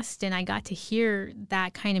to Austin, I got to hear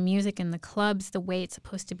that kind of music in the clubs the way it's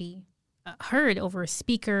supposed to be heard over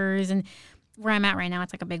speakers. And where I'm at right now,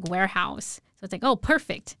 it's like a big warehouse. So it's like, oh,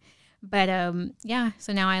 perfect. But, yeah,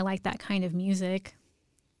 so now I like that kind of music.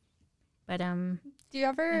 But, do you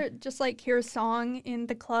ever just, like, hear a song in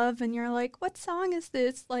the club and you're like, what song is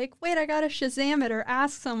this? Like, wait, I gotta Shazam it or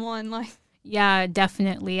ask someone, like. Yeah,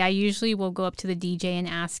 definitely. I usually will go up to the DJ and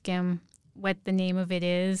ask him what the name of it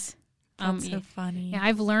is. That's so funny. Yeah,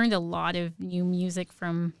 I've learned a lot of new music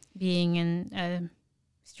from being in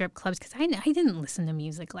strip clubs because I didn't listen to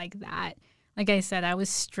music like that. Like I said, I was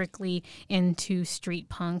strictly into street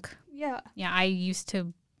punk. Yeah. Yeah, I used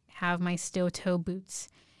to have my steel-toe boots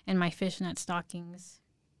and my fishnet stockings.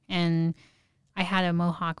 And I had a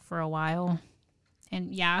mohawk for a while.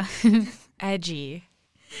 And yeah. Edgy.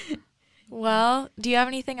 Well, do you have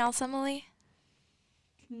anything else, Emily?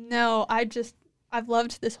 No, I've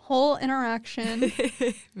loved this whole interaction.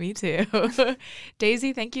 Me too.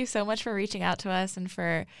 Daisy, thank you so much for reaching out to us and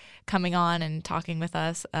for coming on and talking with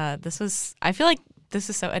us. I feel like this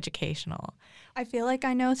is so educational. I feel like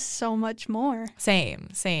I know so much more. Same.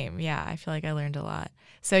 Yeah, I feel like I learned a lot.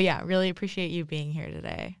 So yeah, really appreciate you being here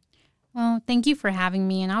today. Well, thank you for having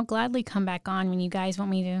me, and I'll gladly come back on when you guys want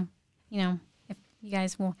me to, you know, if you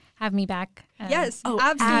guys will have me back. Yes,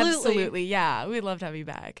 absolutely. Absolutely. Yeah, we'd love to have you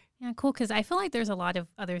back. Yeah, cool, because I feel like there's a lot of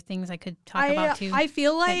other things I could talk about, too. I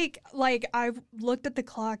feel like I've looked at the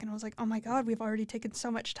clock and I was like, oh, my God, we've already taken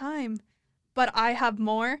so much time. But I have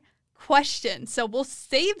more questions, so we'll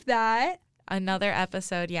save that. Another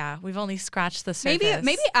episode, yeah. We've only scratched the surface.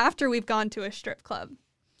 Maybe after we've gone to a strip club.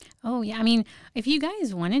 Oh, yeah. I mean, if you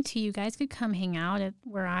guys wanted to, you guys could come hang out at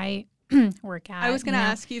where I work at. I was going to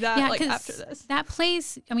ask you that after this. That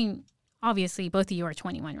place, I mean, obviously, both of you are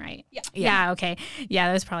 21, right? Yeah. Yeah, okay. Yeah,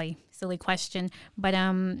 that was probably a silly question. But,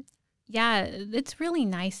 yeah, it's really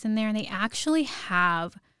nice in there. And they actually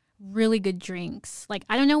have really good drinks. Like,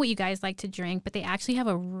 I don't know what you guys like to drink, but they actually have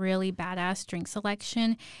a really badass drink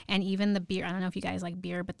selection. And even the beer, I don't know if you guys like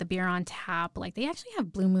beer, but the beer on tap, like they actually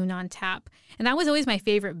have Blue Moon on tap. And that was always my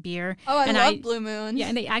favorite beer. Oh, I love Blue Moon. Yeah,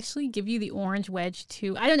 and they actually give you the orange wedge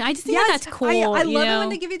too. I don't know. I just think that's cool. I love it when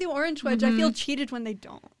they give you the orange wedge. I feel cheated when they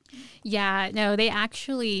don't. Yeah, no, they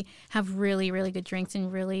actually have really, really good drinks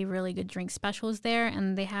and really, really good drink specials there.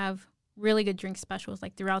 And they have really good drink specials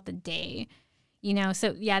like throughout the day. You know,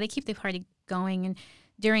 so yeah, they keep the party going, and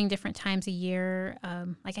during different times of year,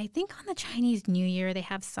 like I think on the Chinese New Year they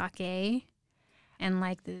have sake, and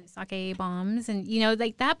like the sake bombs, and you know,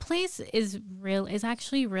 like that place is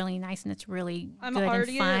actually really nice, and it's really I'm good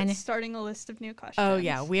already and fun. Starting a list of new questions. Oh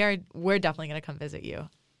yeah, we're definitely gonna come visit you.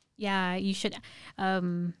 Yeah, you should. Yeah,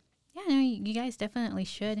 no, you guys definitely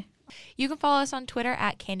should. You can follow us on Twitter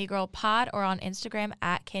at CandyGirlPod or on Instagram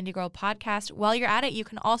at CandyGirlPodcast. While you're at it, you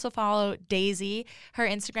can also follow Daisy. Her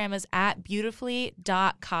Instagram is at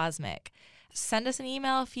beautifully.cosmic. Send us an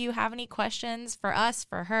email if you have any questions for us,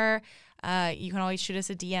 for her. You can always shoot us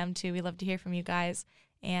a DM too. We love to hear from you guys.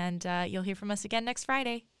 And you'll hear from us again next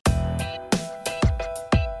Friday.